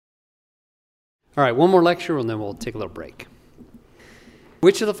All right, one more lecture and then we'll take a little break.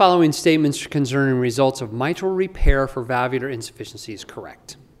 Which of the following statements concerning results of mitral repair for valvular insufficiency is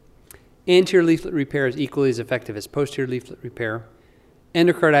correct? Anterior leaflet repair is equally as effective as posterior leaflet repair.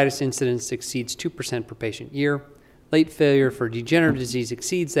 Endocarditis incidence exceeds 2% per patient year. Late failure for degenerative disease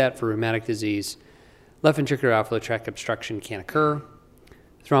exceeds that for rheumatic disease. Left ventricular outflow tract obstruction can occur.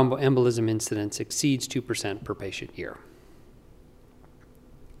 Thromboembolism incidence exceeds 2% per patient year.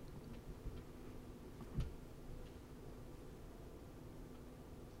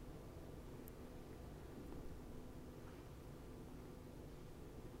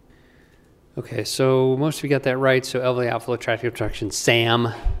 Okay, so most of you got that right. So LV outflow tract obstruction, SAM,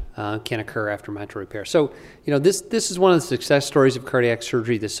 can occur after mitral repair. So, this is one of the success stories of cardiac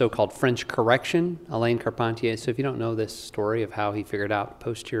surgery, the so-called French correction, Alain Carpentier. So if you don't know this story of how he figured out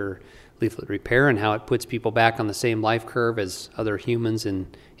posterior leaflet repair and how it puts people back on the same life curve as other humans in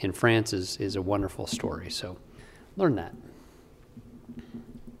France is a wonderful story. So learn that.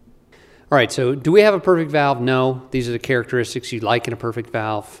 All right, so do we have a perfect valve? No. These are the characteristics you'd like in a perfect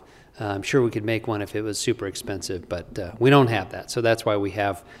valve. I'm sure we could make one if it was super expensive, but we don't have that. So that's why we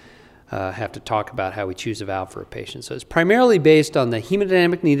have to talk about how we choose a valve for a patient. So it's primarily based on the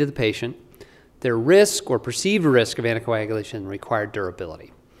hemodynamic need of the patient, their risk or perceived risk of anticoagulation, and required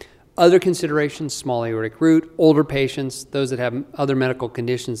durability. Other considerations: small aortic root, older patients, those that have other medical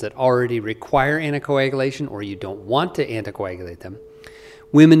conditions that already require anticoagulation or you don't want to anticoagulate them,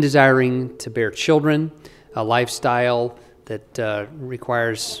 women desiring to bear children, a lifestyle that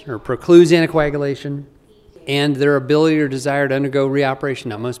requires or precludes anticoagulation, and their ability or desire to undergo reoperation.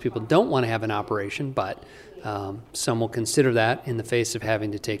 Now, most people don't want to have an operation, but some will consider that in the face of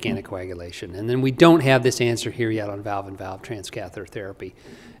having to take anticoagulation. And then we don't have this answer here yet on valve-in-valve transcatheter therapy.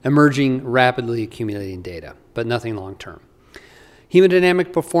 Emerging, rapidly accumulating data, but nothing long-term.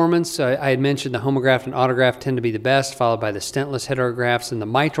 Hemodynamic performance, I had mentioned the homograft and autograft tend to be the best, followed by the stentless heterografts. In the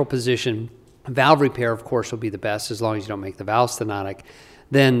mitral position, valve repair, of course, will be the best as long as you don't make the valve stenotic.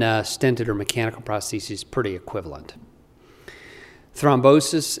 Then stented or mechanical prosthesis is pretty equivalent.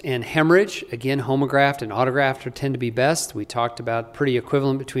 Thrombosis and hemorrhage, again, homograft and autograft tend to be best. We talked about pretty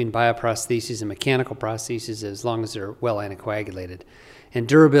equivalent between bioprostheses and mechanical prostheses as long as they're well anticoagulated. And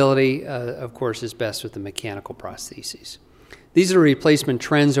durability, of course, is best with the mechanical prostheses. These are replacement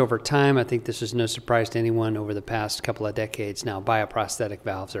trends over time. I think this is no surprise to anyone over the past couple of decades now. Bioprosthetic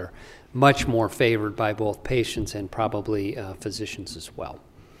valves are much more favored by both patients and probably physicians as well.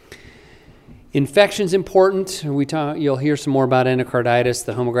 Infection's important. You'll hear some more about endocarditis,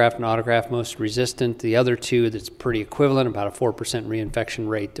 the homograft and autograft most resistant. The other two, that's pretty equivalent, about a 4% reinfection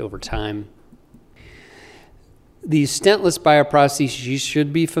rate over time. These stentless bioprostheses, you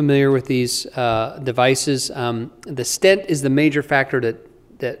should be familiar with these devices. The stent is the major factor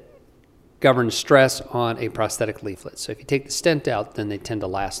that governs stress on a prosthetic leaflet. So if you take the stent out, then they tend to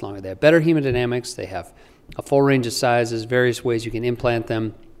last longer. They have better hemodynamics. They have a full range of sizes, various ways you can implant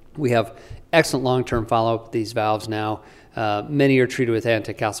them. We have excellent long-term follow-up with these valves now. Many are treated with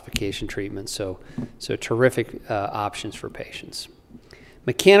anti-calcification treatment, so terrific options for patients.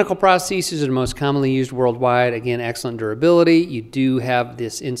 Mechanical prostheses are the most commonly used worldwide. Again, excellent durability. You do have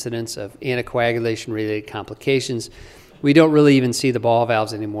this incidence of anticoagulation-related complications. We don't really even see the ball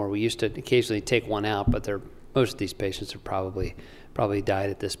valves anymore. We used to occasionally take one out, but most of these patients are probably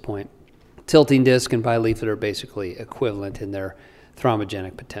died at this point. Tilting disc and bileaflet are basically equivalent in their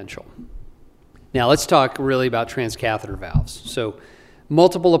thrombogenic potential. Now let's talk really about transcatheter valves. So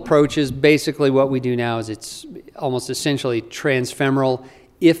multiple approaches. Basically what we do now is it's almost essentially transfemoral.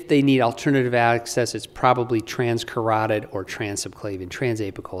 If they need alternative access, it's probably transcarotid or transsubclavian.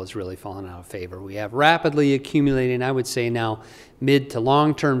 Transapical has really fallen out of favor. We have rapidly accumulating, I would say now, mid to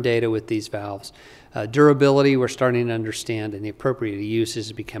long-term data with these valves. Durability, we're starting to understand, and the appropriate use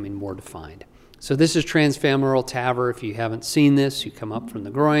is becoming more defined. So this is transfemoral TAVR. If you haven't seen this, you come up from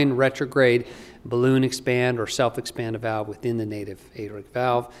the groin, retrograde, balloon expand or self-expand a valve within the native aortic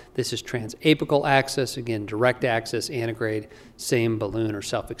valve. This is transapical access, again, direct access, antegrade, same balloon or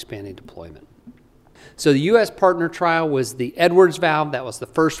self-expanding deployment. So the U.S. partner trial was the Edwards valve. That was the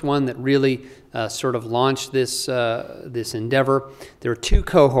first one that really sort of launched this endeavor. There were two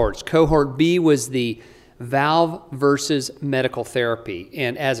cohorts. Cohort B was the valve versus medical therapy.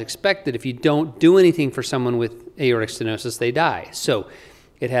 And as expected, if you don't do anything for someone with aortic stenosis, they die. So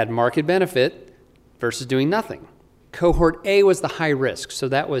it had marked benefit versus doing nothing. Cohort A was the high risk. So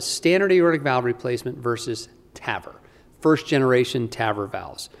that was standard aortic valve replacement versus TAVR, first generation TAVR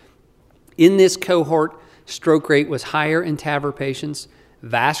valves. In this cohort, stroke rate was higher in TAVR patients.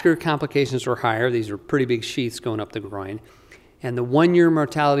 Vascular complications were higher. These are pretty big sheaths going up the groin. and the 1-year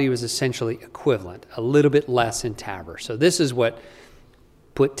mortality was essentially equivalent, a little bit less in TAVR. So this is what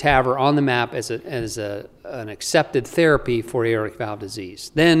put TAVR on the map as an accepted therapy for aortic valve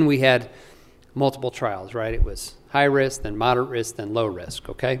disease. Then we had multiple trials, right? It was high risk, then moderate risk, then low risk,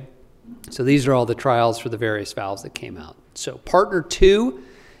 okay? So these are all the trials for the various valves that came out. So PARTNER 2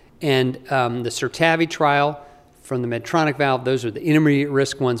 and the Certavi trial from the Medtronic valve, those are the intermediate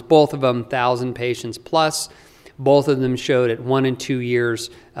risk ones, both of them 1,000 patients plus. Both of them showed at 1 and 2 years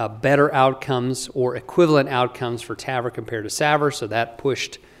better outcomes or equivalent outcomes for TAVR compared to SAVR, so that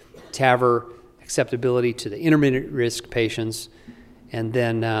pushed TAVR acceptability to the intermediate risk patients. And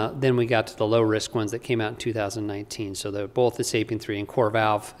then we got to the low-risk ones that came out in 2019. So they're both the SAPIEN 3 and core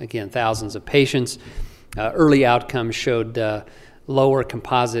valve, again, thousands of patients. Early outcomes showed lower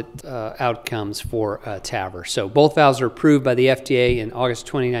composite outcomes for TAVR. So both valves are approved by the FDA in August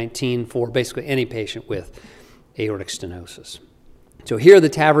 2019 for basically any patient with aortic stenosis. So here are the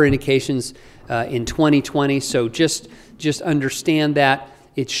TAVR indications in 2020. So just understand that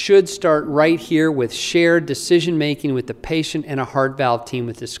it should start right here with shared decision-making with the patient and a heart valve team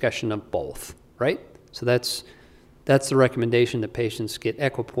with discussion of both, right? So that's the recommendation that patients get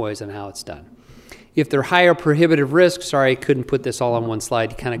equipoise on how it's done. If they're higher prohibitive risk, sorry, I couldn't put this all on one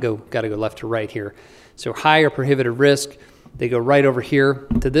slide. You kind of got to go left to right here. So higher prohibitive risk, they go right over here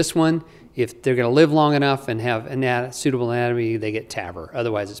to this one. If they're going to live long enough and have suitable anatomy, they get TAVR.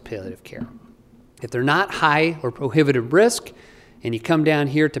 Otherwise, it's palliative care. If they're not high or prohibitive risk, and you come down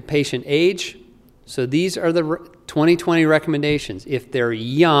here to patient age, so these are the 2020 recommendations. If they're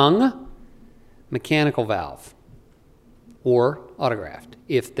young, mechanical valve or autograft.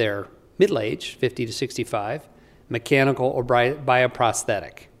 If they're middle-aged, 50 to 65, mechanical or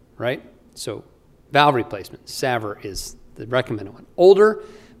bioprosthetic, right? So valve replacement, SAVR is the recommended one. Older,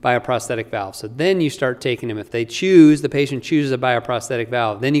 bioprosthetic valve. So then you start taking them. If the patient chooses a bioprosthetic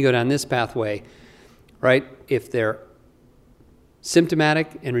valve, then you go down this pathway, right? If they're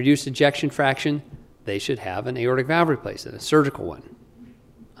symptomatic and reduced ejection fraction, they should have an aortic valve replacement, a surgical one.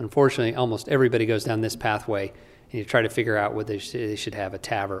 Unfortunately, almost everybody goes down this pathway, and you try to figure out whether they should have a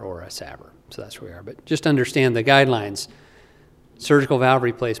TAVR or a SAVR. So that's where we are. But just understand the guidelines. Surgical valve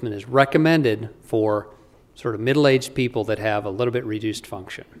replacement is recommended for sort of middle-aged people that have a little bit reduced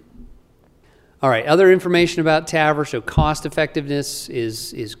function. All right, other information about TAVR. So cost effectiveness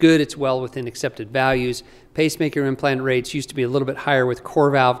is good. It's well within accepted values. Pacemaker implant rates used to be a little bit higher with core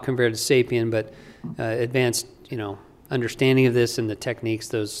valve compared to SAPIEN, but advanced, understanding of this and the techniques,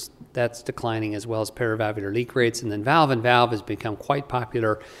 that's declining, as well as paravalvular leak rates. And then valve-in-valve has become quite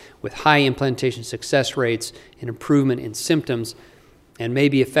popular with high implantation success rates and improvement in symptoms, and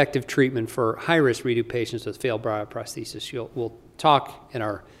maybe effective treatment for high-risk redo patients with failed bioprosthesis. We'll talk in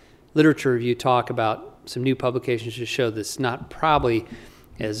our literature review about some new publications to show this not probably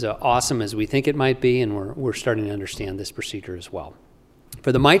as awesome as we think it might be, and we're starting to understand this procedure as well.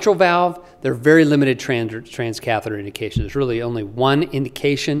 For the mitral valve, there are very limited transcatheter indications. There's really only one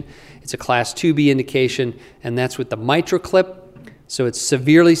indication. It's a Class 2B indication, and that's with the MitraClip. So it's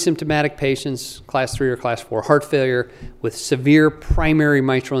severely symptomatic patients, Class 3 or Class 4 heart failure, with severe primary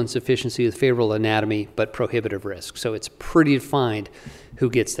mitral insufficiency with favorable anatomy, but prohibitive risk. So it's pretty defined who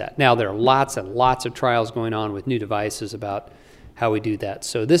gets that. Now, there are lots and lots of trials going on with new devices about how we do that.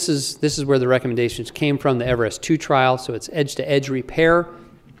 So this is where the recommendations came from, the Everest-2 trial. So it's edge-to-edge repair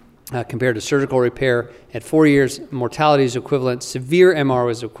compared to surgical repair. At 4 years, mortality is equivalent. Severe MR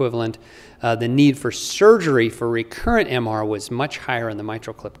was equivalent. The need for surgery for recurrent MR was much higher in the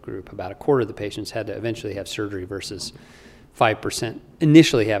MitraClip group. About a quarter of the patients had to eventually have surgery versus 5%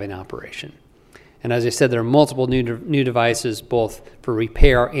 initially having an operation. And as I said, there are multiple new devices, both for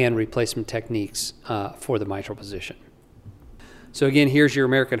repair and replacement techniques for the mitral position. So again, here's your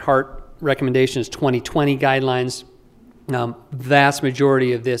American Heart recommendations 2020 guidelines. Vast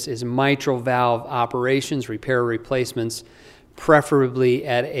majority of this is mitral valve operations, repair replacements, preferably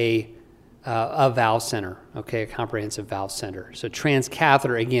at a valve center, okay, a comprehensive valve center. So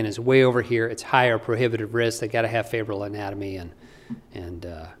transcatheter, again, is way over here. It's higher prohibitive risk. They got to have favorable anatomy and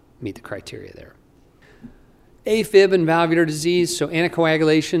meet the criteria there. AFib and valvular disease, so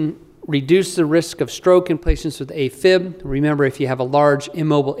anticoagulation reduce the risk of stroke in patients with AFib. Remember, if you have a large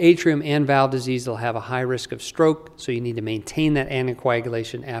immobile atrium and valve disease, they'll have a high risk of stroke, so you need to maintain that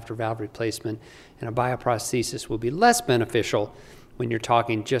anticoagulation after valve replacement, and a bioprosthesis will be less beneficial when you're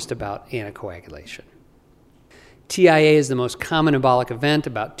talking just about anticoagulation. TIA is the most common embolic event,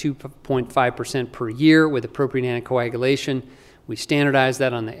 about 2.5% per year with appropriate anticoagulation. We standardize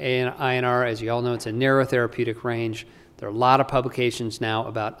that on the INR. As you all know, it's a narrow therapeutic range. There are a lot of publications now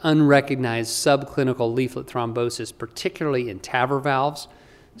about unrecognized subclinical leaflet thrombosis, particularly in TAVR valves.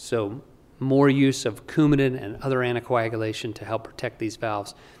 So more use of Coumadin and other anticoagulation to help protect these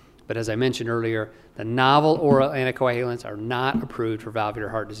valves. But as I mentioned earlier, the novel oral anticoagulants are not approved for valvular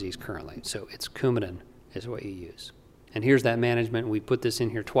heart disease currently. So it's Coumadin is what you use. And here's that management. We put this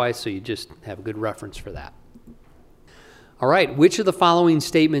in here twice, so you just have a good reference for that. All right, which of the following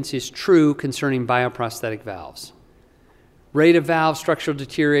statements is true concerning bioprosthetic valves? Rate of valve structural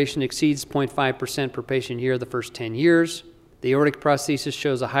deterioration exceeds 0.5% per patient year the first 10 years. The aortic prosthesis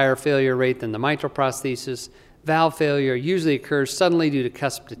shows a higher failure rate than the mitral prosthesis. Valve failure usually occurs suddenly due to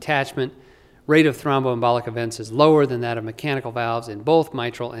cusp detachment. Rate of thromboembolic events is lower than that of mechanical valves in both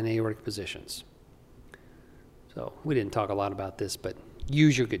mitral and aortic positions. So we didn't talk a lot about this, but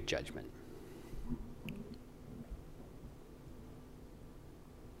use your good judgment.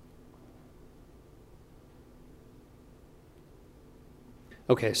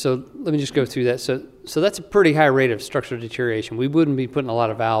 Okay, so let me just go through that. So that's a pretty high rate of structural deterioration. We wouldn't be putting a lot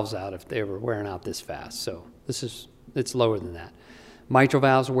of valves out if they were wearing out this fast. So it's lower than that. Mitral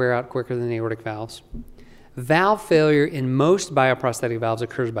valves wear out quicker than aortic valves. Valve failure in most bioprosthetic valves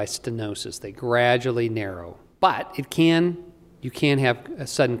occurs by stenosis. They gradually narrow, but you can have a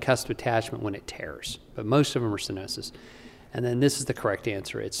sudden cusp attachment when it tears, but most of them are stenosis. And then this is the correct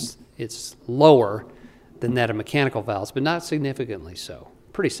answer. It's lower than that of mechanical valves, but not significantly so.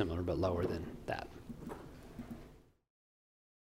 Pretty similar, but lower than that.